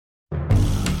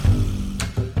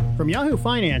From Yahoo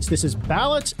Finance, this is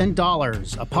Ballots and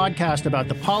Dollars, a podcast about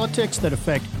the politics that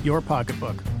affect your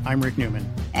pocketbook. I'm Rick Newman.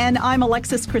 And I'm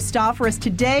Alexis Christoforous.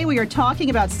 Today we are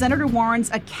talking about Senator Warren's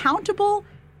Accountable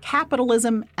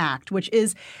Capitalism Act, which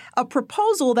is a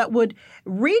proposal that would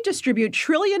redistribute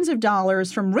trillions of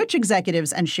dollars from rich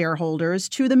executives and shareholders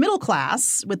to the middle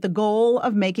class with the goal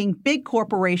of making big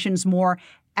corporations more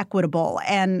equitable.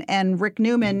 And Rick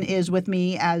Newman is with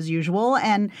me as usual.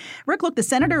 And Rick, look, the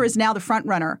senator is now the front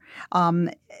runner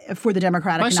for the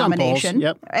Democratic nomination. Polls,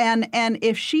 yep. And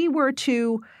if she were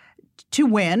to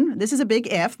win, this is a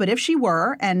big if, but if she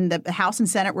were, and the House and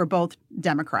Senate were both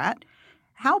Democrat,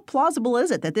 how plausible is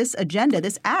it that this agenda,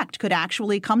 this act, could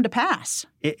actually come to pass?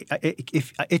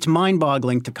 It's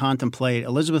mind-boggling to contemplate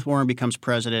Elizabeth Warren becomes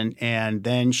president and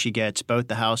then she gets both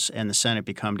the House and the Senate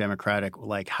become Democratic,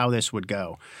 like how this would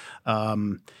go.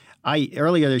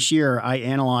 Earlier this year, I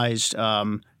analyzed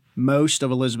most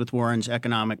of Elizabeth Warren's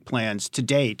economic plans to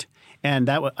date. And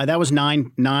that was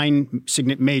nine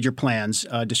major plans,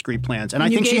 discrete plans, and I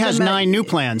think she has 9 new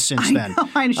plans since then.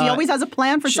 She always has a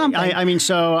plan for something. I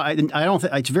don't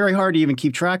think it's very hard to even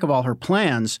keep track of all her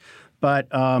plans. But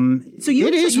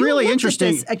it is really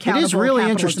interesting. It is really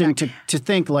interesting to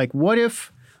think, like, what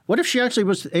if she actually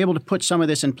was able to put some of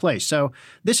this in place? So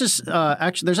this is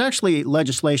there's actually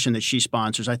legislation that she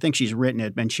sponsors. I think she's written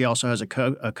it, and she also has a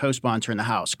co-sponsor in the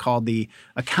House called the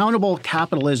Accountable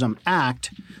Capitalism Act.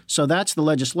 So that's the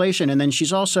legislation. And then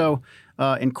she's also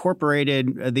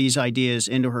incorporated these ideas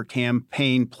into her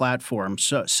campaign platform.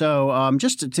 So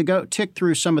just to go tick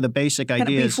through some of the basic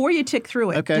ideas. Before you tick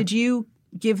through it, okay. Did you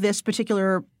give this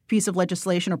particular piece of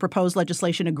legislation or proposed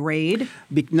legislation a grade?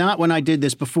 Not when I did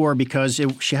this before because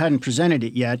she hadn't presented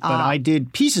it yet, but I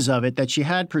did pieces of it that she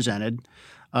had presented.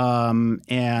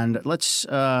 And let's so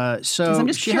I'm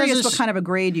just curious what kind of a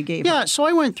grade you gave her. Yeah, so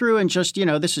I went through and just,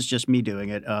 this is just me doing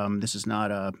it. This is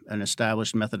not an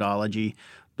established methodology,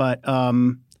 but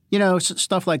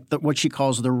stuff like what she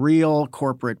calls the real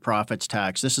corporate profits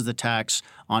tax. This is the tax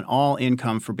on all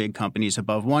income for big companies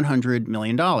above $100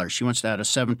 million. She wants to add a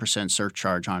 7%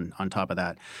 surcharge on top of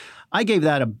that. I gave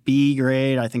that a B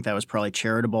grade. I think that was probably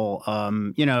charitable.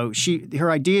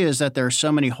 Her idea is that there are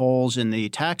so many holes in the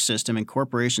tax system and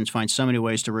corporations find so many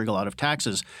ways to wriggle out of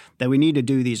taxes that we need to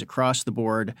do these across the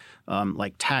board,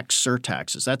 like tax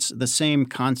surtaxes. That's the same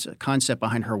concept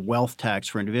behind her wealth tax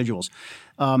for individuals.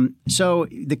 So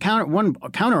the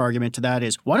counter argument to that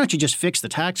is, why don't you just fix the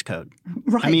tax code?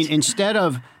 Right. I mean, instead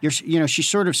of she's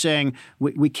sort of saying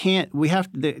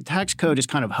the tax code is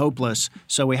kind of hopeless,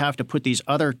 so we have to put these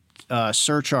other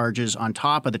surcharges on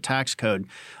top of the tax code.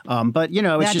 But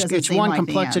it's one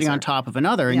complexity on top of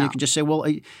another, and you can just say, well,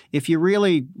 if you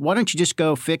really, why don't you just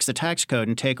go fix the tax code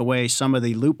and take away some of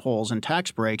the loopholes and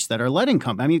tax breaks that are letting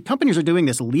companies are doing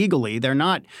this legally. We're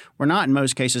not in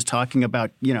most cases talking about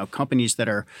companies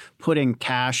that are putting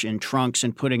cash in trunks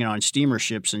and putting it on steamer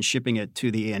ships and shipping it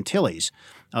to the Antilles.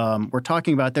 We're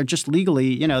talking about they're just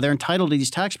legally, they're entitled to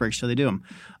these tax breaks, so they do them.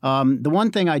 The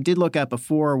one thing I did look at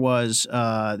before was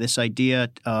this idea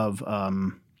of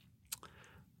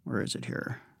where is it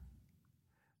here?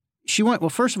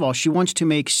 First of all, she wants to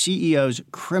make CEOs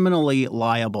criminally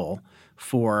liable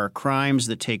for crimes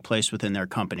that take place within their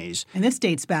companies. And this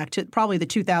dates back to probably the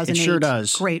 2008 it sure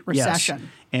does. Great Recession. Yes.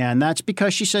 And that's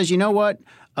because she says, you know what?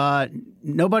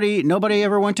 Nobody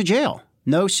ever went to jail.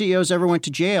 No CEOs ever went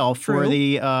to jail for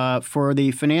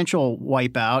the financial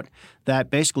wipeout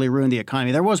that basically ruined the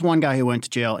economy. There was one guy who went to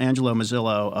jail, Angelo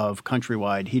Mozillo of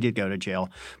Countrywide. He did go to jail.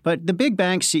 But the big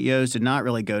bank CEOs did not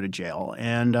really go to jail.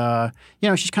 And,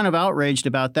 she's kind of outraged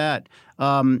about that.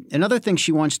 Another thing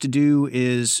she wants to do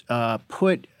is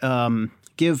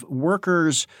give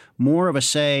workers more of a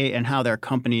say in how their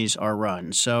companies are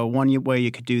run. So one way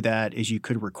you could do that is you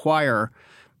could require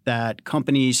that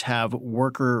companies have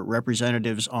worker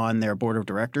representatives on their board of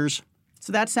directors.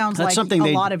 So that sounds like a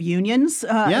lot of unions. It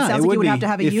sounds like you would have to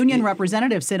have a union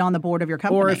representative sit on the board of your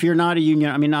company. Or if you're not a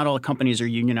union, not all companies are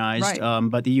unionized, right.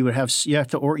 But you'd have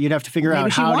to figure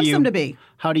out how do you. Maybe she wants them to be.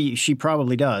 How do you? She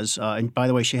probably does. And by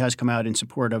the way, she has come out in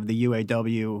support of the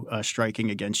UAW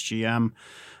striking against GM.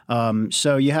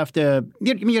 So you have to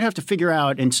you'd have to figure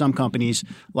out in some companies,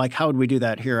 like, how would we do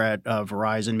that here at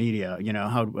Verizon Media?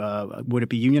 How would it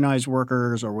be unionized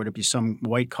workers or would it be some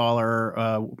white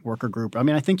collar worker group?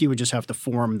 I think you would just have to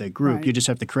form the group. Right. You just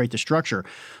have to create the structure.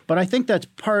 But I think that's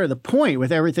part of the point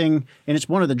with everything, and it's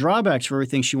one of the drawbacks for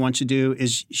everything she wants to do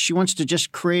is she wants to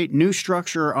just create new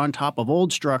structure on top of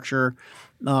old structure,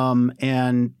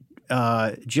 and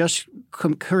just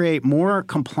create more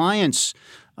compliance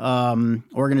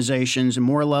organizations and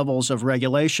more levels of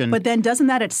regulation. But then doesn't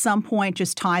that at some point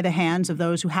just tie the hands of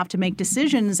those who have to make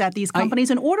decisions at these companies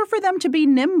in order for them to be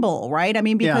nimble, right? I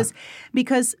mean,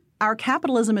 because our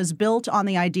capitalism is built on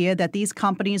the idea that these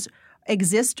companies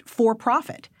exist for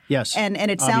profit. Yes. And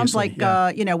it sounds like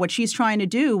what she's trying to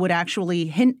do would actually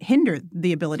hinder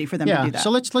the ability for them to do that. So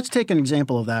let's take an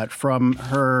example of that from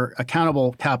her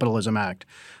Accountable Capitalism Act.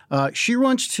 She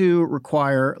wants to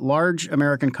require large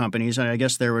American companies, and I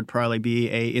guess there would probably be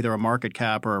either a market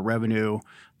cap or a revenue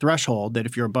threshold that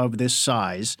if you're above this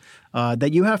size,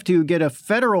 that you have to get a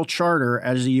federal charter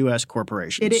as a U.S.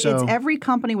 corporation. It's every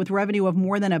company with revenue of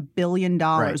more than $1 billion,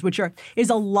 right, which is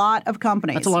a lot of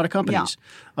companies. That's a lot of companies.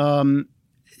 Yeah.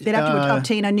 They'd have to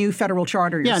obtain a new federal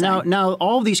charter. Now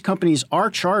all of these companies are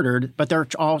chartered, but they're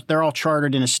all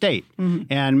chartered in a state,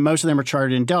 and most of them are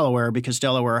chartered in Delaware because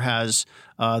Delaware has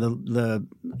the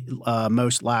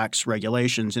most lax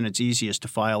regulations, and it's easiest to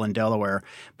file in Delaware.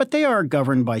 But they are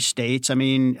governed by states. I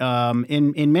mean,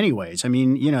 in many ways. I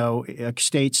mean,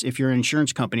 states. If you're an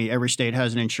insurance company, every state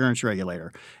has an insurance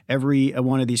regulator. Every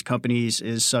one of these companies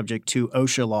is subject to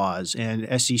OSHA laws and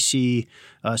SEC,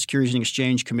 Securities and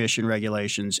Exchange Commission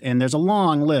regulations, and there's a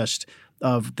long list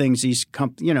of things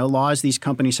laws these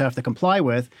companies have to comply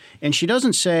with. And she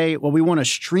doesn't say, well, we want to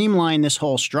streamline this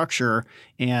whole structure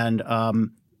and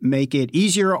make it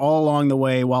easier all along the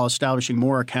way while establishing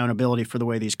more accountability for the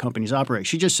way these companies operate.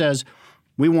 She just says,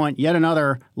 we want yet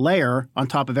another layer on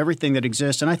top of everything that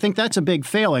exists. And I think that's a big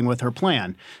failing with her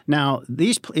plan. Now,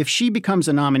 if she becomes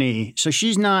a nominee, so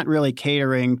she's not really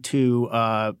catering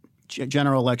to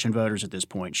general election voters at this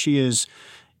point. She is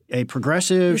a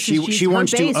progressive. She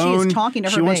wants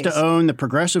to own the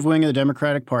progressive wing of the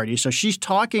Democratic Party. So she's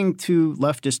talking to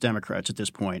leftist Democrats at this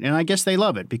point, and I guess they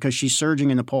love it because she's surging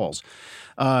in the polls.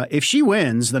 If she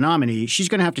wins the nominee, she's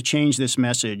going to have to change this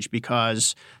message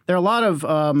because there are a lot of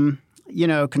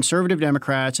conservative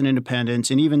Democrats and independents,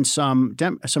 and even some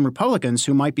Republicans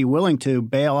who might be willing to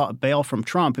bail from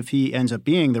Trump if he ends up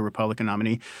being the Republican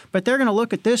nominee. But they're going to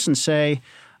look at this and say,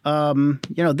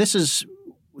 this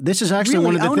is actually really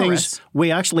one of the onerous things we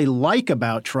actually like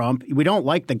about Trump. We don't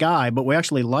like the guy, but we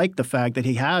actually like the fact that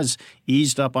he has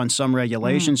eased up on some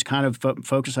regulations, kind of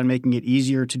focused on making it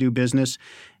easier to do business.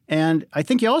 And I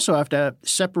think you also have to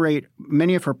separate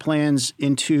many of her plans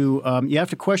into you have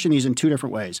to question these in two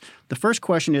different ways. The first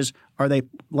question is, are they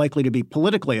likely to be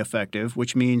politically effective,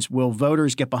 which means will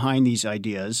voters get behind these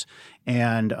ideas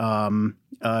and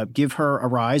give her a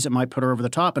rise that might put her over the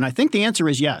top? And I think the answer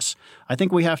is yes. I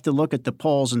think we have to look at the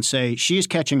polls and say she is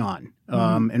catching on.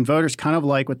 And voters kind of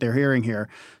like what they're hearing here.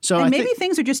 So maybe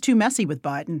things are just too messy with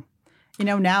Biden.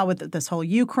 Now with this whole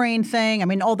Ukraine thing, I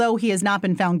mean, although he has not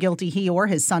been found guilty, he or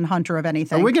his son Hunter, of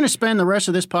anything. Are we going to spend the rest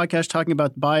of this podcast talking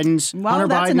about Hunter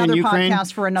Biden another and Ukraine?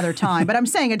 Podcast for another time. But I'm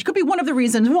saying it could be one of the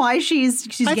reasons why she's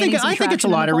gaining some I think it's a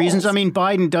lot of reasons. I mean,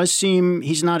 Biden does seem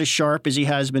he's not as sharp as he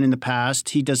has been in the past.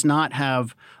 He does not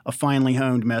have a finely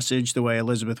honed message the way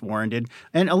Elizabeth Warren did.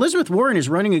 And Elizabeth Warren is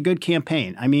running a good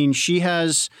campaign. I mean, she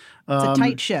has it's a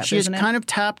tight ship, She has kind of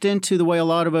tapped into the way a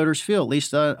lot of voters feel, at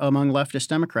least among leftist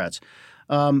Democrats.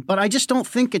 But I just don't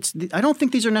think I don't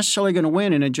think these are necessarily going to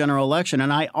win in a general election.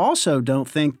 And I also don't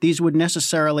think these would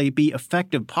necessarily be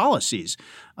effective policies.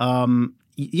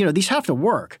 These have to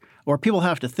work, or people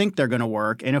have to think they're going to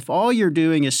work. And if all you're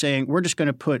doing is saying, we're just going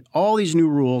to put all these new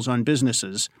rules on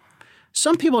businesses,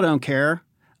 some people don't care.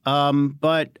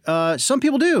 But some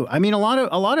people do. I mean, a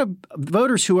lot of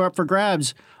voters who are up for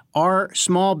grabs are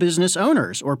small business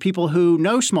owners or people who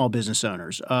know small business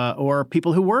owners or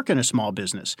people who work in a small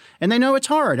business. And they know it's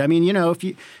hard. I mean, if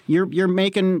you're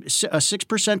making a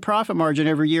 6% profit margin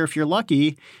every year if you're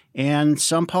lucky, and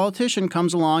some politician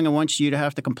comes along and wants you to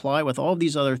have to comply with all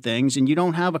these other things, and you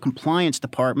don't have a compliance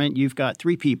department, you've got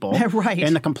 3 people. Right.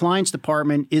 And the compliance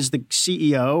department is the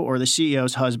CEO or the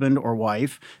CEO's husband or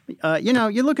wife.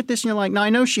 You look at this and you're like, now I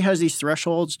know she has these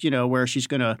thresholds, where she's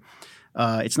going to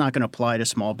it's not going to apply to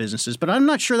small businesses, but I'm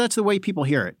not sure that's the way people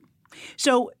hear it.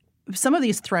 So some of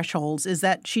these thresholds is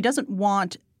that she doesn't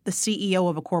want the CEO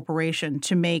of a corporation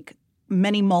to make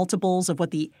many multiples of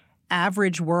what the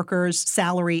average worker's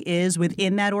salary is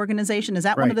within that organization. Is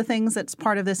that one of the things that's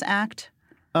part of this act?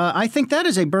 I think that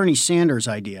is a Bernie Sanders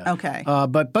idea. Okay.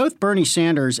 But both Bernie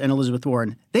Sanders and Elizabeth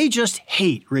Warren, they just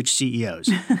hate rich CEOs.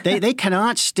 they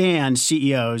cannot stand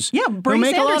CEOs who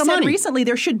make a lot of money. Said recently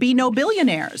there should be no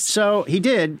billionaires. So he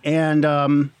did. And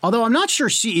although I'm not sure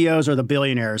CEOs are the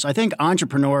billionaires, I think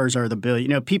entrepreneurs are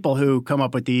the people who come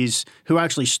up with these, who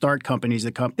actually start companies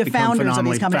that become the founders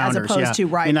phenomenally of these companies, as opposed to,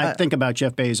 right. I think about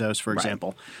Jeff Bezos, for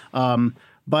example.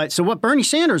 But so what Bernie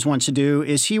Sanders wants to do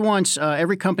is he wants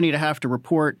every company to have to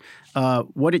report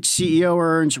what its CEO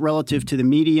earns relative to the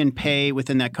median pay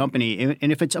within that company.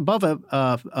 And if it's above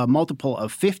a multiple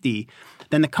of 50,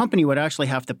 then the company would actually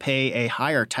have to pay a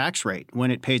higher tax rate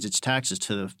when it pays its taxes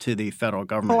to the federal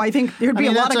government. Oh, I think there'd be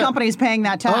a lot of companies paying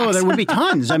that tax. Oh, there would be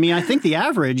tons. I mean, I think the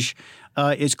average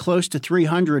is close to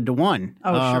 300 to 1.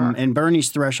 Oh, sure. And Bernie's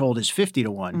threshold is 50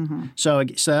 to 1. Mm-hmm. So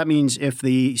that means if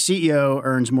the CEO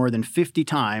earns more than 50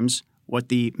 times what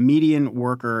the median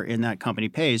worker in that company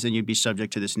pays, then you'd be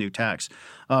subject to this new tax.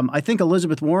 I think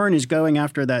Elizabeth Warren is going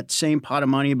after that same pot of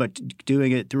money, but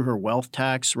doing it through her wealth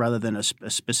tax rather than a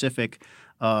specific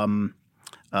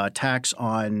tax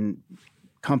on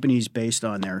companies based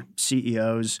on their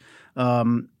CEOs.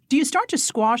 Do you start to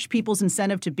squash people's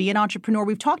incentive to be an entrepreneur?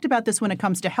 We've talked about this when it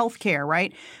comes to healthcare,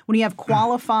 right? When you have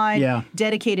qualified,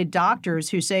 dedicated doctors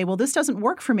who say, well, this doesn't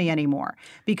work for me anymore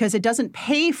because it doesn't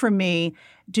pay for me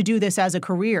to do this as a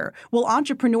career. Will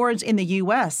entrepreneurs in the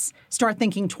U.S. start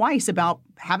thinking twice about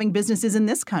having businesses in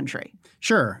this country?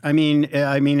 Sure. I mean,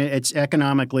 it's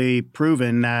economically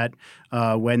proven that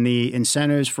when the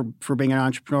incentives for being an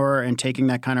entrepreneur and taking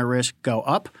that kind of risk go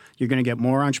up, you're going to get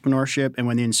more entrepreneurship. And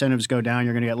when the incentives go down,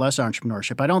 you're going to get less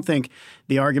entrepreneurship. I don't think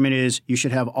the argument is you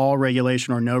should have all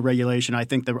regulation or no regulation. I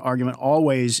think the argument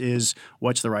always is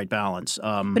what's the right balance.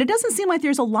 But it doesn't seem like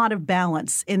there's a lot of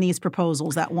balance in these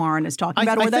proposals that Warren is talking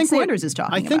about or that Sanders is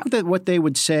talking about. I think that what they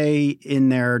would say in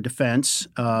their defense,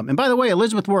 and by the way,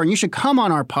 Elizabeth Warren, you should come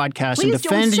on our podcast and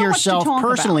defend yourself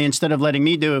personally instead of letting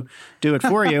me do it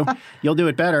for you. You'll do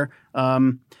it better.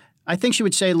 I think she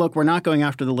would say, look, we're not going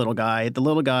after the little guy. The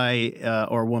little guy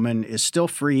or woman is still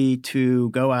free to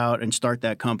go out and start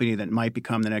that company that might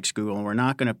become the next Google. And we're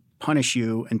not going to punish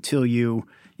you until you,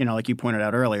 like you pointed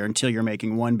out earlier, until you're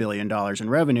making $1 billion in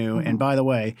revenue. Mm-hmm. And by the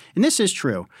way, and this is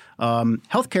true,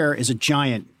 healthcare is a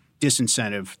giant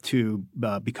disincentive to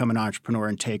become an entrepreneur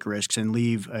and take risks and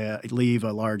leave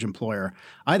a large employer.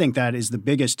 I think that is the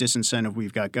biggest disincentive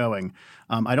we've got going.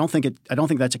 I don't think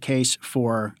that's a case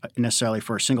necessarily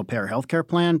for a single payer healthcare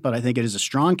plan, but I think it is a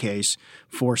strong case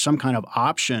for some kind of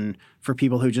option for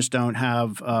people who just don't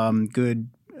have good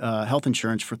health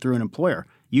insurance through an employer.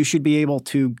 You should be able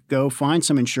to go find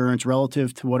some insurance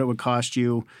relative to what it would cost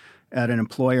you at an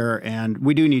employer, and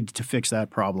we do need to fix that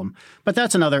problem. But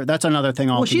that's another thing altogether.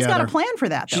 Well, she's got a plan for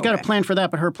that. She's got a plan for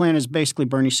that, but her plan is basically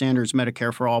Bernie Sanders'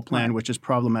 Medicare for All plan, which is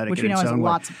problematic in its own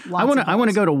way. I want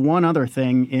to go to one other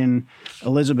thing in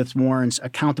Elizabeth Warren's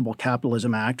Accountable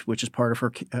Capitalism Act, which is part of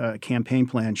her campaign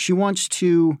plan. She wants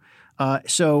to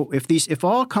so if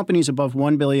all companies above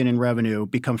 $1 billion in revenue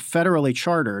become federally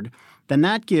chartered, then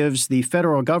that gives the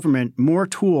federal government more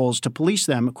tools to police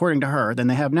them, according to her, than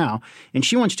they have now. And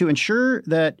she wants to ensure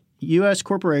that U.S.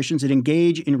 corporations that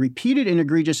engage in repeated and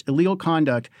egregious illegal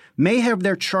conduct may have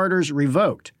their charters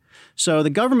revoked. So the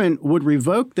government would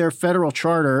revoke their federal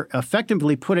charter,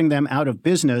 effectively putting them out of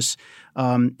business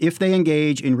if they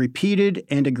engage in repeated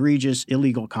and egregious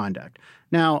illegal conduct.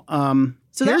 Now,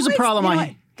 here's a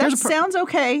problem. That sounds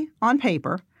okay on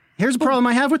paper. Here's a problem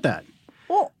I have with that.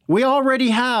 Well, we already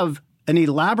have an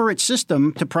elaborate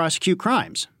system to prosecute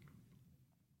crimes.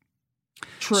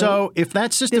 True. So if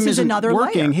that system isn't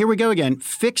working, layer. Here we go again.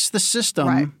 Fix the system.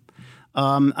 Right.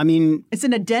 It's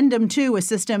an addendum to a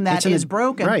system that is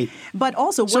broken. Right. But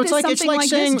also, what does something like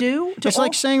this do? It's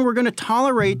like saying we're going to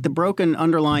tolerate the broken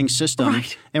underlying system,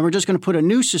 and we're just going to put a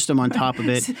new system on top of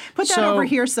it. Put that over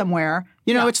here somewhere.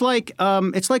 It's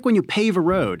like when you pave a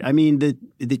road. I mean,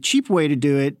 the cheap way to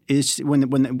do it is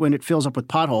when it fills up with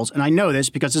potholes. And I know this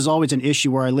because there's always an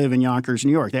issue where I live in Yonkers,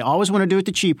 New York. They always want to do it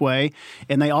the cheap way,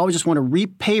 and they always just want to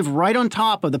repave right on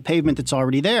top of the pavement that's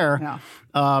already there. Yeah.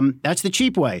 That's the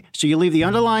cheap way. So you leave the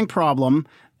underlying problem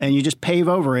and you just pave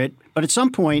over it. But at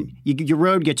some point, your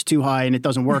road gets too high and it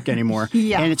doesn't work anymore.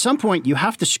 Yeah. And at some point, you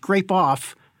have to scrape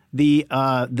off the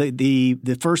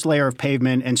first layer of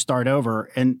pavement and start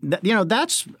over, and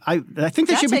I think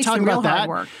they should be talking about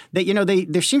that. That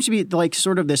there seems to be like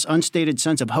sort of this unstated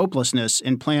sense of hopelessness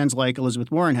in plans like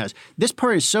Elizabeth Warren has. This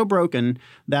part is so broken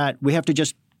that we have to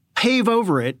just pave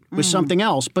over it with something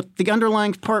else, but the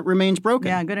underlying part remains broken.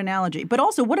 Yeah, good analogy. But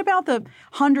also, what about the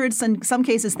hundreds and some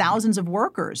cases thousands of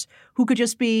workers who could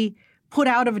just be put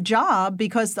out of a job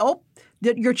because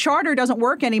your charter doesn't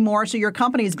work anymore, so your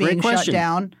company is being shut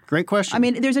down. Great question. I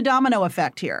mean, there's a domino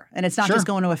effect here, and it's not just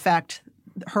going to affect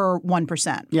her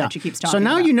 1% that she keeps talking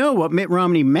about. So now you know what Mitt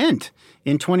Romney meant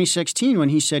in 2016 when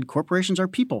he said, corporations are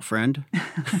people, friend.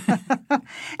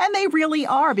 And they really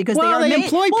are because they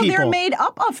employ people. They're made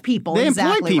up of people. They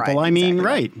employ people. Right. I mean,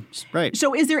 exactly right.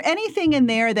 So is there anything in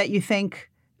there that you think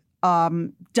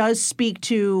does speak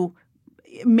to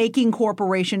making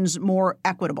corporations more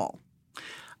equitable?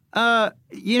 In a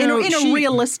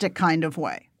realistic kind of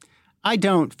way. I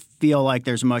don't feel like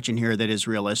there's much in here that is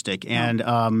realistic, and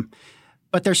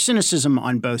but there's cynicism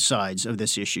on both sides of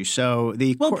this issue. So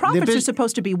profits are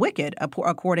supposed to be wicked,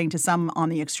 according to some on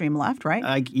the extreme left,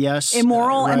 right? Yes,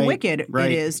 immoral and wicked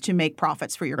it is to make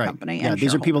profits for your company. Yeah, and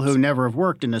these are people who never have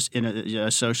worked in a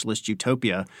socialist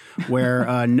utopia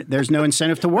where there's no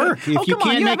incentive to work. If you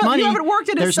can't make money, you haven't worked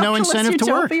in there's no incentive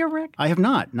utopia, to work. Rick? I have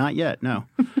not yet. No.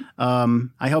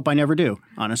 I hope I never do.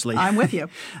 Honestly, I'm with you.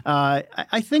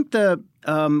 I think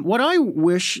what I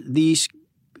wish these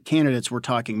candidates we're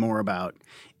talking more about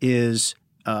is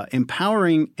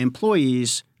empowering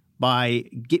employees by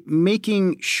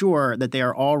making sure that they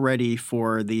are all ready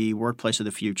for the workplace of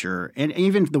the future and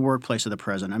even the workplace of the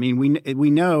present. I mean,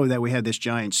 we know that we have this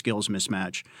giant skills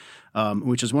mismatch,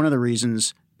 which is one of the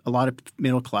reasons a lot of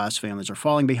middle-class families are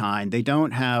falling behind. They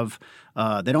don't have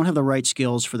the right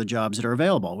skills for the jobs that are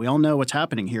available. We all know what's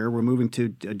happening here. We're moving to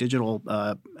a digital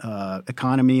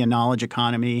economy, a knowledge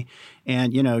economy,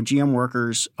 and GM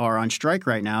workers are on strike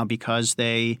right now because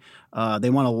they want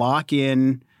to lock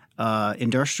in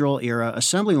industrial era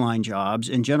assembly line jobs,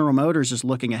 and General Motors is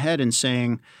looking ahead and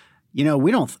saying,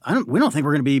 we don't think we're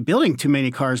going to be building too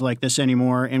many cars like this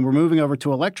anymore, and we're moving over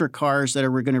to electric cars that are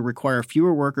going to require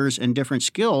fewer workers and different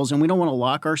skills, and we don't want to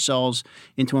lock ourselves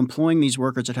into employing these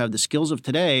workers that have the skills of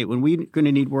today when we're going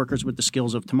to need workers with the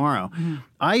skills of tomorrow. Mm-hmm.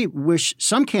 I wish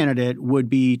some candidate would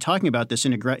be talking about this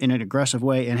in an aggressive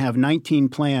way and have 19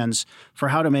 plans for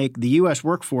how to make the U.S.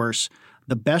 workforce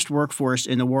the best workforce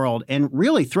in the world and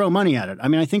really throw money at it. I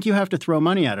mean, I think you have to throw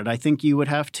money at it. I think you would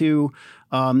have to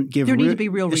there need to be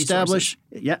real resources.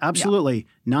 Yeah, absolutely. Yeah.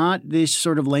 Not these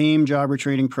sort of lame job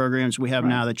retraining programs we have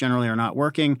now that generally are not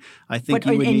working. I think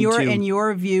you would need to. In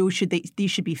your view,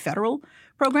 these should be federal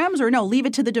programs, or no? Leave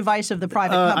it to the device of the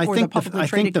private or the publicly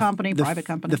traded company, private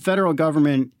company. The federal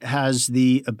government has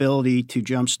the ability to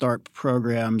jumpstart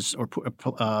programs or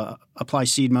apply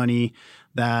seed money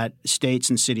that states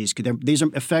and cities – these are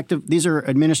effective. These are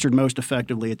administered most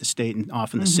effectively at the state and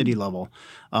often the city level.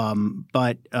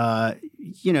 But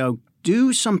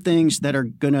do some things that are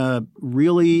going to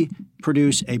really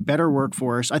produce a better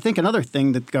workforce. I think another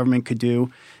thing that the government could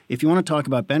do, if you want to talk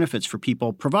about benefits for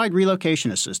people, provide relocation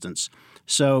assistance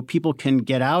so people can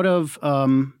get out of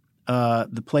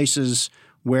the places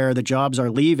where the jobs are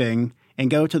leaving and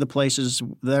go to the places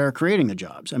that are creating the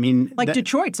jobs. I mean,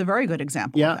 Detroit's a very good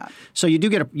example of that. So you do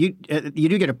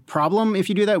get a problem if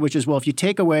you do that, which is, well, if you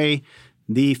take away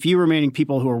the few remaining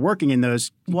people who are working in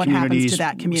those what communities, happens to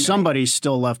that community? Somebody's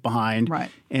still left behind. Right.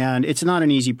 And it's not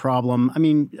an easy problem. I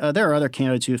mean, there are other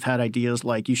candidates who have had ideas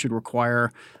like you should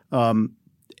require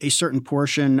a certain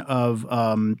portion of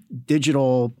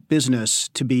digital business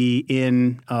to be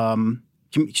in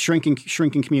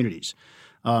shrinking communities.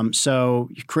 So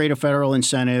you create a federal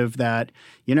incentive that,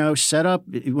 set up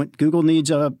 – Google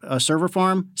needs a server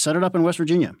farm, set it up in West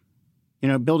Virginia.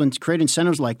 Build and create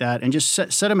incentives like that and just set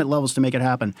them at levels to make it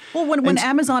happen. Well, when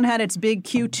Amazon had its big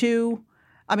Q2 –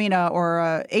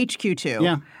 or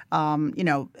HQ2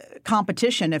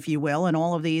 competition, if you will, and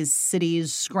all of these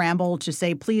cities scrambled to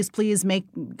say, please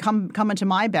come into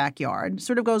my backyard,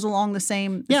 sort of goes along the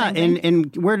same thing.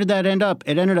 And where did that end up?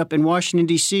 It ended up in Washington,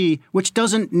 D.C., which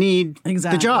doesn't need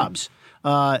the jobs.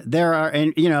 There are,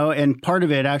 and part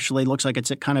of it actually looks like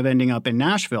it's kind of ending up in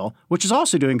Nashville, which is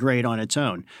also doing great on its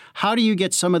own. How do you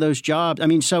get some of those jobs? I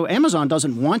mean, so Amazon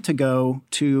doesn't want to go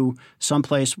to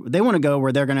someplace. They want to go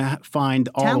where they're going to find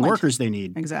all the workers they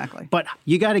need. Exactly. But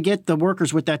you got to get the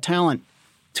workers with that talent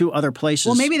to other places.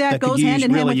 Well, maybe that goes hand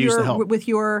in hand with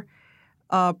your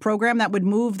program that would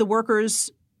move the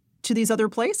workers to these other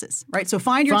places, right? So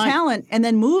find your talent and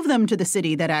then move them to the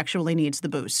city that actually needs the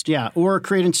boost. Yeah, or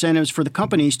create incentives for the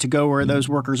companies to go where those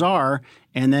workers are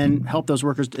and then help those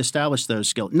workers establish those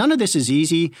skills. None of this is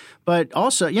easy, but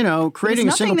also, creating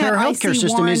a single-payer healthcare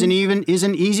system isn't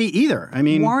easy either. I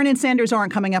mean, Warren and Sanders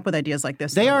aren't coming up with ideas like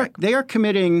this. They're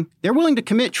willing to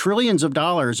commit trillions of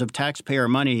dollars of taxpayer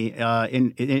money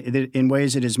in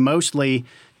ways that is mostly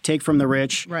take from the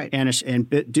rich and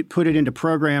put it into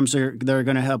programs that are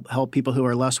going to help people who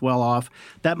are less well off.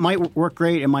 That might work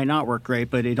great. It might not work great,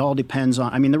 but it all depends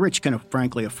on. I mean, the rich can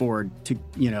frankly afford to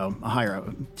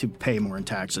to pay more in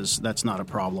taxes. That's not a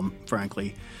problem,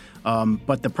 frankly.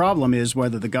 But the problem is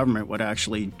whether the government would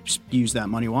actually use that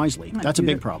money wisely. That's a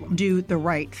big problem. Do the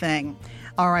right thing.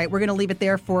 All right, we're going to leave it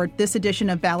there for this edition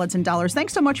of Ballots and Dollars.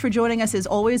 Thanks so much for joining us. As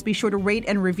always, be sure to rate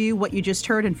and review what you just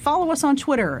heard and follow us on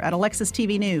Twitter at Alexis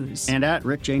TV News. And at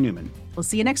Rick J. Newman. We'll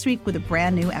see you next week with a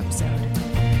brand new episode.